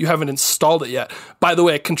contract. You haven't installed it yet. By the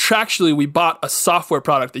way, contractually, we bought a software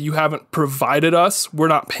product that you haven't provided us. We're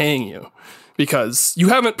not paying you. Because you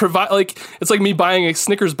haven't provided, like, it's like me buying a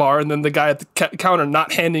Snickers bar and then the guy at the counter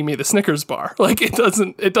not handing me the Snickers bar. Like, it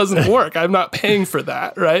doesn't work. I'm not paying for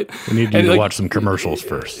that, right? We need you to watch some commercials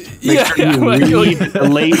first. Read the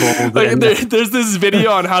label. There's this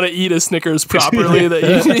video on how to eat a Snickers properly that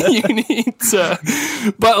you need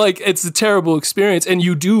to. But, like, it's a terrible experience. And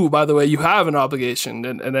you do, by the way, you have an obligation.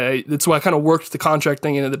 And that's why I kind of worked the contract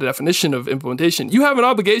thing into the definition of implementation. You have an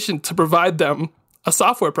obligation to provide them a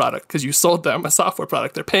software product because you sold them a software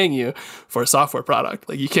product. They're paying you for a software product.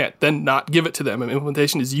 Like you can't then not give it to them. And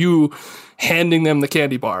implementation is you handing them the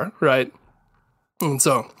candy bar, right? And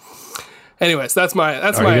so, anyways, that's my.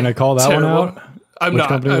 Are you going to call that one out? I'm Which not.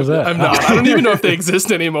 company was that? I'm not. I don't even know if they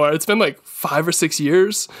exist anymore. It's been like 5 or 6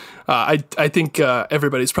 years. I think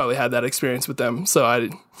everybody's probably had that experience with them. So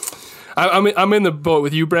I'm in the boat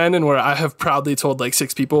with you, Brandon, where I have proudly told like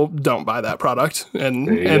 6 people don't buy that product, and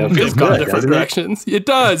they've gone different directions. It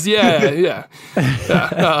does, yeah.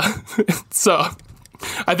 So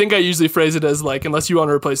I think I usually phrase it as like, unless you want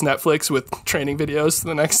to replace Netflix with training videos for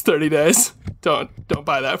the next 30 days, don't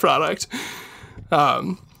buy that product.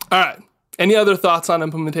 All right. Any other thoughts on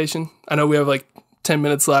implementation? I know we have like 10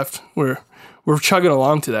 minutes left. We're chugging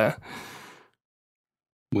along today.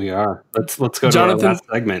 We are. Let's go to our last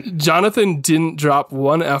segment. Jonathan didn't drop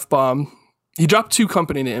one F-bomb. He dropped 2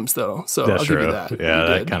 company names though, so That's I'll true. give you that. Yeah,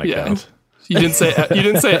 that kind of counts. You didn't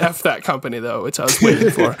say F that company though, which I was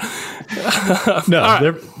waiting for.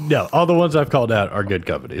 No, all the ones I've called out are good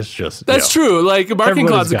companies. Just that's true. Like Marketing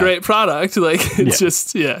Cloud's a great it. product. Like it's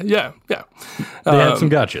just yeah. They had some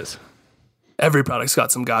gotchas. Every product's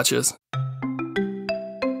got some gotchas.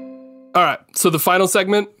 All right, so the final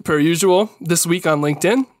segment, per usual, this week on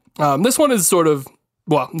LinkedIn. This one is sort of,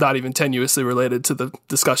 well, not even tenuously related to the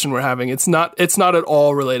discussion we're having. It's not at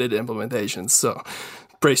all related to implementations, so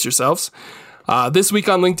brace yourselves. This week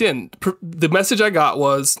on LinkedIn, the message I got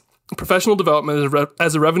was, professional development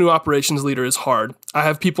as a revenue operations leader is hard. I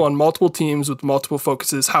have people on multiple teams with multiple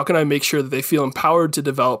focuses. How can I make sure that they feel empowered to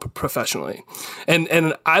develop professionally?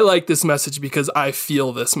 And I like this message because I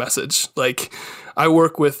feel this message. Like, I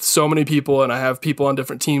work with so many people, and I have people on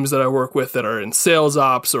different teams that I work with that are in sales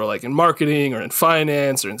ops or like in marketing or in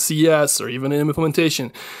finance or in CS or even in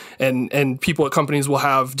implementation. And people at companies will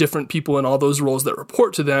have different people in all those roles that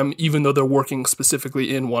report to them, even though they're working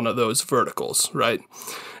specifically in one of those verticals, right?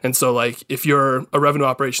 And so like if you're a revenue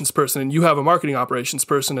operations person and you have a marketing operations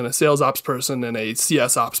person and a sales ops person and a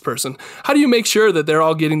CS ops person, how do you make sure that they're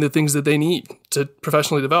all getting the things that they need to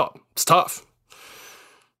professionally develop? It's tough.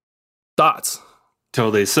 Thoughts?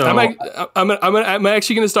 Totally. So I'm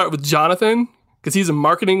actually going to start with Jonathan because he's a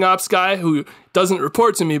marketing ops guy who doesn't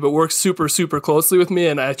report to me but works super, super closely with me,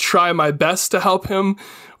 and I try my best to help him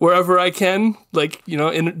wherever I can, like, you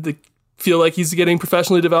know, feel like he's getting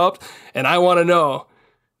professionally developed. And I want to know,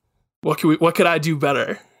 what could I do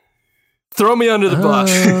better? Throw me under the bus.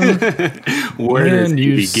 Where does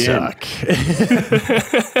you begin?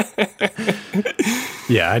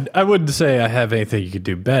 Yeah, I wouldn't say I have anything you could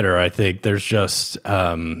do better. I think there's just,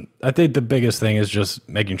 I think the biggest thing is just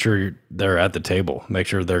making sure they're at the table. Make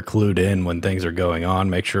sure they're clued in when things are going on.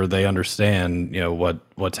 Make sure they understand, you know,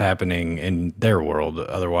 what's happening in their world.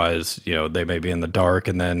 Otherwise, you know, they may be in the dark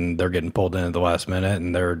and then they're getting pulled in at the last minute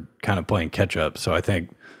and they're kind of playing catch up. So I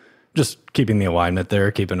think just keeping the alignment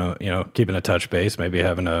there, keeping a touch base, maybe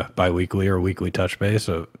having a biweekly or weekly touch base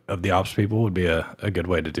of the ops people would be a good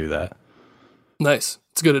way to do that. Nice.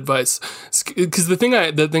 It's good advice. Because the thing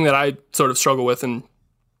that I sort of struggle with, and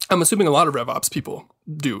I'm assuming a lot of RevOps people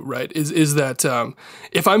do, right, is that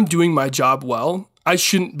if I'm doing my job well, I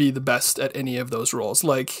shouldn't be the best at any of those roles.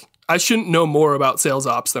 Like, I shouldn't know more about sales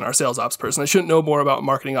ops than our sales ops person. I shouldn't know more about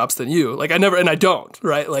marketing ops than you. Like, I don't,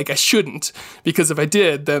 right? Like, I shouldn't, because if I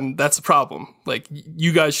did, then that's a problem. Like,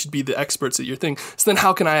 you guys should be the experts at your thing. So then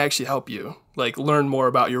how can I actually help you? Like, learn more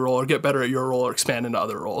about your role or get better at your role or expand into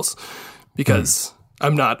other roles? Because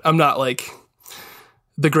I'm not like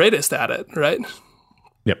the greatest at it, right?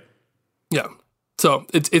 Yep. Yeah. So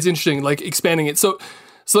it's interesting, like expanding it. So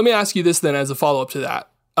let me ask you this then as a follow-up to that.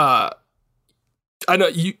 I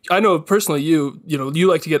know personally you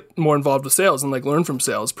like to get more involved with sales and like learn from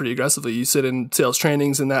sales pretty aggressively. You sit in sales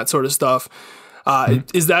trainings and that sort of stuff.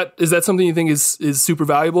 Is that something you think is super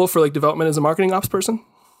valuable for like development as a marketing ops person?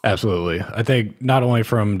 Absolutely. I think not only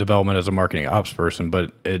from development as a marketing ops person,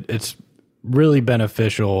 but it's really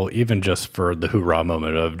beneficial even just for the hoorah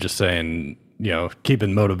moment of just saying,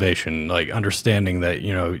 keeping motivation, like understanding that,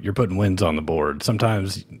 you're putting wins on the board.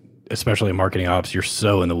 Sometimes, especially in marketing ops, you're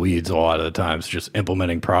so in the weeds a lot of the times, just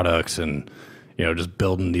implementing products and, just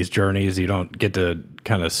building these journeys. You don't get to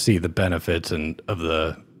kind of see the benefits and of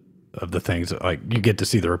the things. Like you get to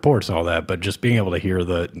see the reports and all that, but just being able to hear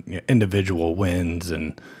the individual wins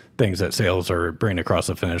and things that sales are bringing across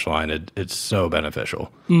the finish line, it's so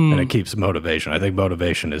beneficial, and it keeps motivation. I think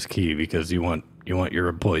motivation is key because you want your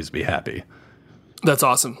employees to be happy. That's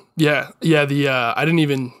awesome. Yeah. I didn't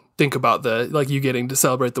even think about you getting to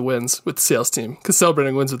celebrate the wins with the sales team, because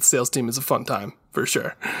celebrating wins with the sales team is a fun time for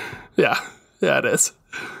sure. Yeah, it is.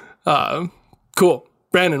 Cool.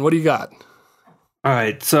 Brandon, what do you got? All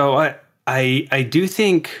right. So I do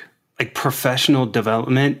think like professional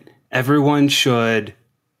development, everyone should,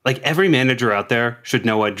 like every manager out there should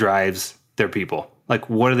know what drives their people.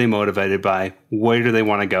 Like what are they motivated by? Where do they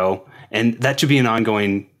want to go? And that should be an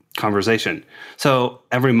ongoing conversation. So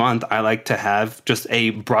every month I like to have just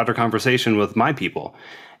a broader conversation with my people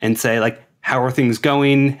and say like, how are things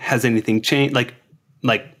going? Has anything changed? Like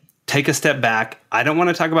take a step back. I don't want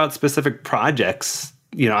to talk about specific projects.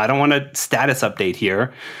 I don't want a status update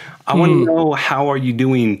here. I want to know, how are you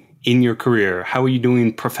doing in your career? How are you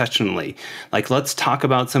doing professionally? Like, let's talk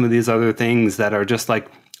about some of these other things that are just like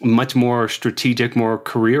much more strategic, more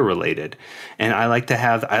career related. And I like to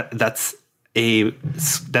have that's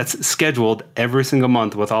scheduled every single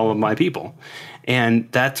month with all of my people. And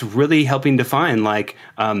that's really helping define like,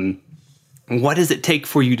 what does it take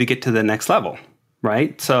for you to get to the next level?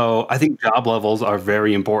 Right. So I think job levels are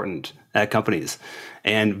very important at companies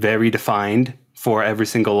and very defined for every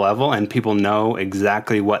single level. And people know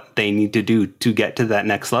exactly what they need to do to get to that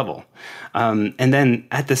next level. And then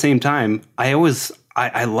at the same time, I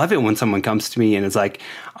love it when someone comes to me and is like,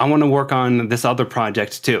 I want to work on this other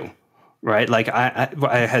project too. Right. Like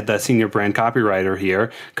I had the senior brand copywriter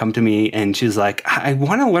here come to me and she's like, I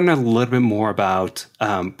want to learn a little bit more about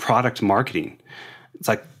product marketing. It's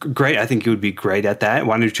like, great. I think you would be great at that.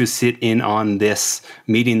 Why don't you sit in on this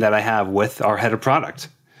meeting that I have with our head of product?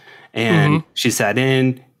 And she sat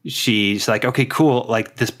in. She's like, okay, cool.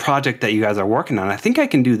 Like this project that you guys are working on, I think I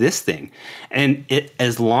can do this thing. And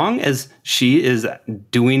as long as she is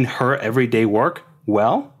doing her everyday work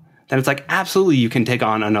well, then it's like, absolutely, you can take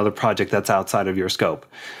on another project that's outside of your scope.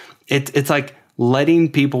 It's like letting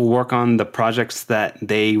people work on the projects that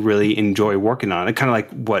they really enjoy working on. It kind of like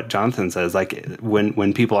what Jonathan says, like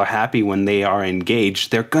when people are happy, when they are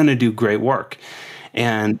engaged, they're going to do great work.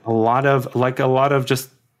 And a lot of just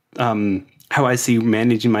how I see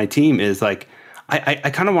managing my team is like, I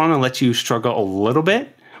kind of want to let you struggle a little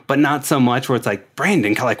bit, but not so much where it's like,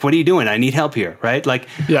 Brandon, like, what are you doing? I need help here, right? Like,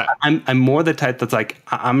 yeah. I'm more the type that's like,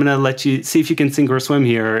 I'm going to let you see if you can sink or swim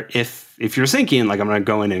here. If you're sinking, like, I'm going to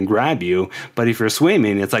go in and grab you. But if you're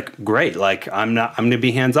swimming, it's like, great. Like, I'm going to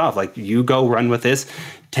be hands off. Like, you go run with this,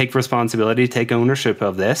 take responsibility, take ownership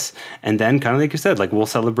of this. And then kind of like you said, like, we'll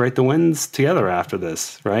celebrate the wins together after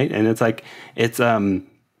this, right? And it's like,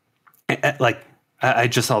 I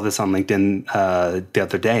just saw this on LinkedIn the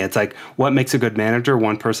other day. It's like, what makes a good manager?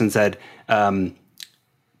 One person said,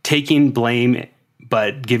 taking blame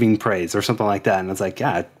but giving praise or something like that. And it's like,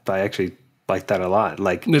 yeah, I actually like that a lot.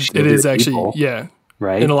 Like it is actually, people, yeah.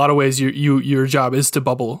 Right. In a lot of ways, your job is to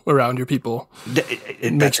bubble around your people.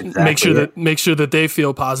 Make sure that they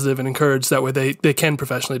feel positive and encouraged. That way they can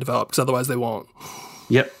professionally develop, because otherwise they won't.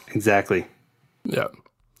 Yep, exactly. Yeah.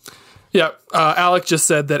 Yeah, Alec just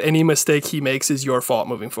said that any mistake he makes is your fault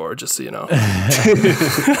moving forward, just so you know.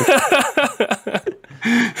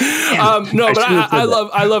 No, but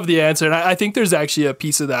I love the answer. And I think there's actually a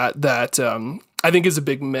piece of that I think is a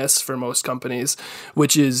big miss for most companies,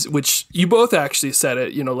 which you both actually said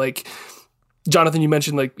it, like, Jonathan, you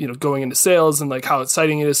mentioned, like, going into sales and like how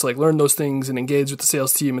exciting it is to like learn those things and engage with the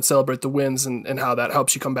sales team and celebrate the wins, and how that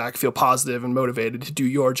helps you come back, feel positive and motivated to do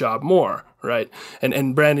your job more. Right.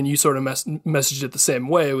 And Brandon, you sort of messaged it the same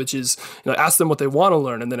way, which is, ask them what they want to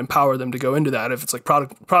learn and then empower them to go into that. If it's like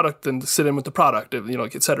product, then sit in with the product,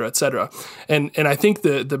 like, et cetera, et cetera. And I think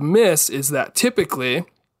the miss is that typically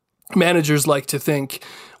managers like to think,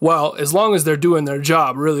 well, as long as they're doing their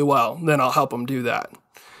job really well, then I'll help them do that.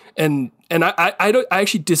 And I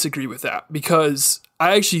actually disagree with that, because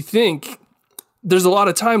I actually think there's a lot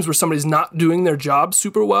of times where somebody's not doing their job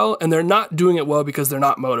super well, and they're not doing it well because they're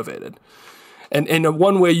not motivated. And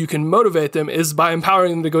one way you can motivate them is by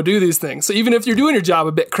empowering them to go do these things. So even if you're doing your job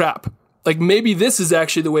a bit crap, like maybe this is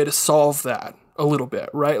actually the way to solve that a little bit,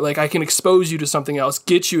 right? Like I can expose you to something else,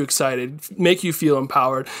 get you excited, make you feel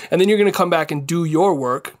empowered, and then you're going to come back and do your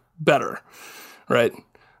work better, right?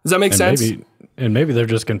 Does that make sense? Maybe they're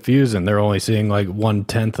just confused and they're only seeing like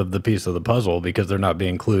 1/10 of the piece of the puzzle because they're not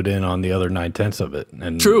being clued in on the other 9/10 of it.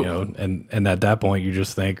 And True. You know, and at that point you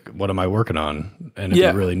just think, what am I working on? And if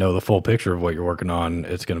you really know the full picture of what you're working on,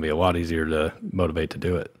 it's going to be a lot easier to motivate to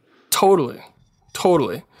do it. Totally.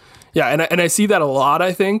 Yeah, and I see that a lot,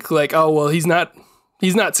 I think. Like, oh well, he's not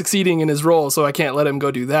succeeding in his role, so I can't let him go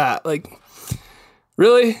do that. Like,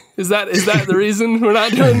 really? Is that the reason we're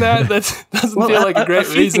not doing that? That doesn't feel like a great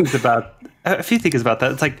reason. A few things about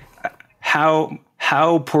that. It's like how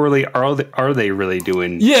poorly are they really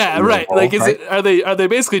doing? Yeah, right. Role, like, right? Are they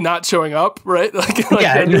basically not showing up? Right? Like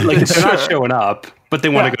yeah, like they're not showing up, but they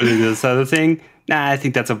want to go do this other thing. Nah, I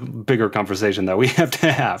think that's a bigger conversation that we have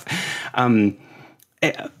to have. And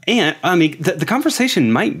I mean, the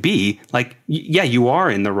conversation might be like, yeah, you are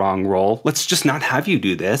in the wrong role. Let's just not have you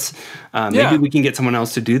do this. Maybe we can get someone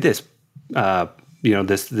else to do this.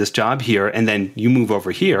 This job here, and then you move over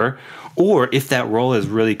here. Or if that role is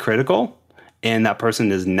really critical and that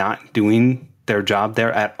person is not doing their job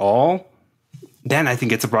there at all, then I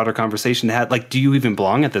think it's a broader conversation to have. Like, do you even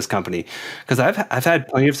belong at this company? Because I've had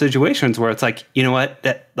plenty of situations where it's like, you know what,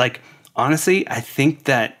 honestly, I think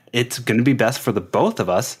that it's going to be best for the both of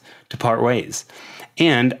us to part ways.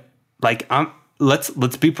 And like,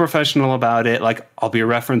 let's be professional about it. Like, I'll be a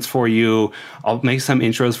reference for you. I'll make some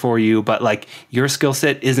intros for you, but like your skill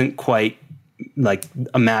set isn't quite like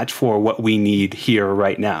a match for what we need here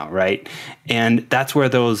right now, right? And that's where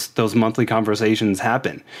those monthly conversations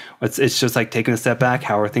happen. It's just like taking a step back.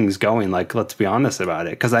 How are things going? Like, let's be honest about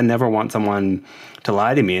it, because I never want someone to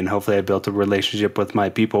lie to me. And hopefully I built a relationship with my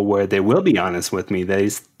people where they will be honest with me. They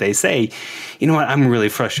say, you know what, I'm really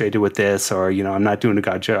frustrated with this, or, you know, I'm not doing a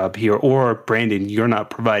good job here, or Brandon, you're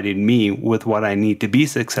not providing me with what I need to be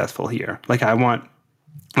successful here. Like, I want,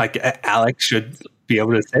 like, Alex should be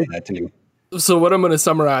able to say that to me. So what I'm going to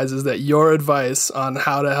summarize is that your advice on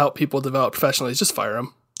how to help people develop professionally is just fire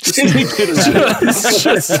them. Just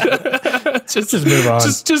move on.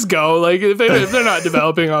 Just go. Like, if they're not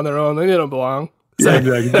developing on their own, then they don't belong. Yeah,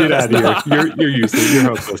 exactly. Get out of here. You're useless. You're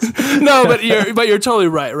hopeless. No, but you're totally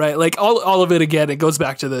right. Right. Like all of it again. It goes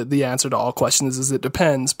back to the answer to all questions is it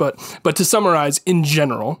depends. But to summarize in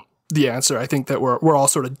general, the answer, I think that we're all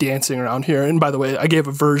sort of dancing around here. And by the way, I gave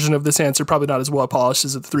a version of this answer, probably not as well polished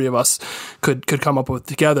as the three of us could come up with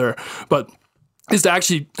together, but is to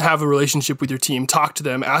actually have a relationship with your team, talk to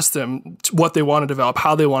them, ask them what they want to develop,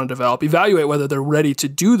 how they want to develop, evaluate whether they're ready to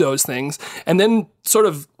do those things, and then sort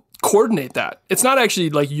of coordinate that. It's not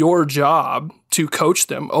actually like your job to coach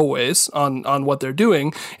them always on what they're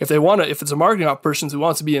doing. If it's a marketing op person who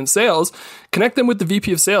wants to be in sales, connect them with the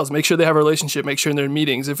VP of sales, make sure they have a relationship, make sure they're in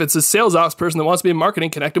meetings. If it's a sales ops person that wants to be in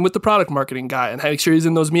marketing, connect them with the product marketing guy and make sure he's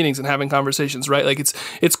in those meetings and having conversations, right? Like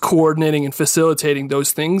it's coordinating and facilitating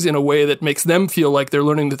those things in a way that makes them feel like they're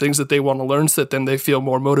learning the things that they want to learn, so that then they feel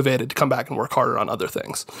more motivated to come back and work harder on other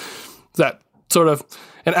things. Is that sort of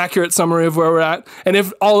an accurate summary of where we're at? And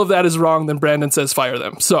if all of that is wrong, then Brandon says fire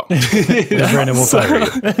them. So Brandon will fire you.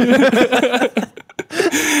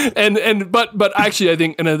 But actually, I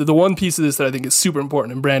think, and the one piece of this that I think is super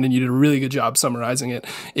important, and Brandon, you did a really good job summarizing it,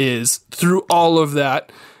 is through all of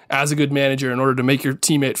that, as a good manager, in order to make your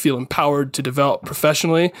teammate feel empowered to develop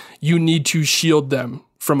professionally, you need to shield them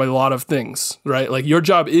from a lot of things, right? Like, your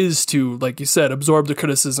job is to, like you said, absorb the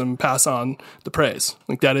criticism, pass on the praise.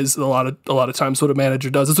 Like, that is a lot of times what a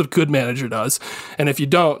manager does. That's what a good manager does. And if you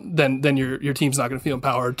don't, then your team's not going to feel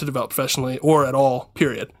empowered to develop professionally or at all,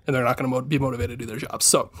 period. And they're not going to be motivated to do their jobs.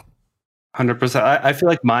 So 100%. I feel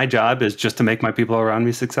like my job is just to make my people around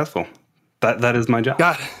me successful. That is my job.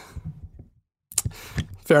 God.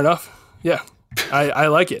 Fair enough. Yeah. I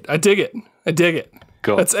like it. I dig it.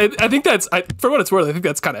 Cool. I think for what it's worth, I think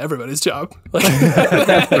that's kind of everybody's job. Like,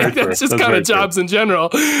 that's just kind of jobs in general.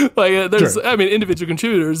 Like, there's, sure. I mean, individual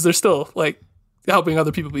contributors, they're still like helping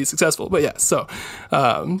other people be successful. But yeah, so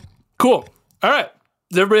cool. All right.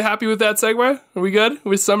 Is everybody happy with that segue? Are we good?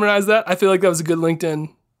 We summarized that. I feel like that was a good LinkedIn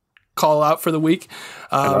call out for the week.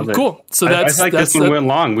 Cool. So I feel like this one went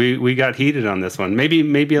long. We got heated on this one. Maybe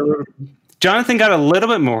a little. Jonathan got a little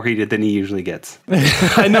bit more heated than he usually gets.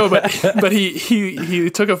 I know, but he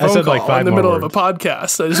took a phone call in the middle of a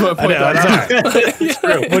podcast. I just want to point that out. It's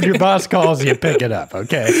true. When your boss calls, you pick it up,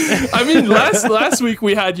 okay? I mean, last week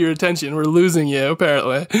we had your attention. We're losing you,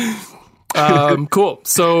 apparently. Cool.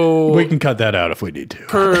 So We can cut that out if we need to.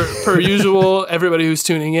 per usual, everybody who's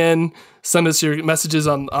tuning in, send us your messages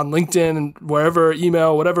on LinkedIn and wherever,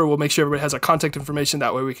 email, whatever. We'll make sure everybody has our contact information.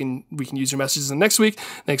 That way we can use your messages in next week.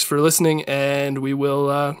 Thanks for listening, and we will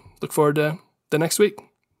look forward to the next week.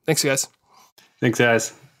 Thanks, guys. Thanks,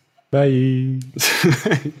 guys. Bye.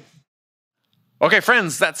 Okay,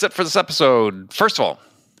 friends, that's it for this episode. First of all,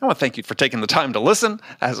 I want to thank you for taking the time to listen.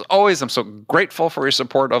 As always, I'm so grateful for your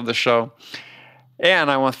support of the show. And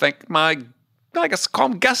I want to thank my, I guess, call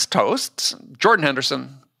them guest hosts, Jordan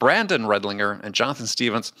Henderson, Brandon Redlinger, and Jonathan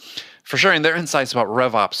Stevens, for sharing their insights about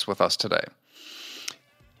RevOps with us today.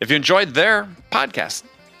 If you enjoyed their podcast,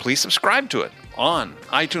 please subscribe to it on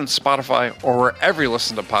iTunes, Spotify, or wherever you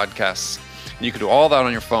listen to podcasts. And you can do all that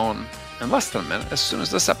on your phone in less than a minute as soon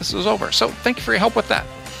as this episode is over. So thank you for your help with that.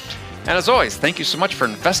 And as always, thank you so much for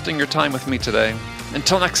investing your time with me today.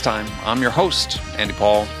 Until next time, I'm your host, Andy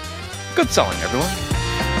Paul. Good selling, everyone.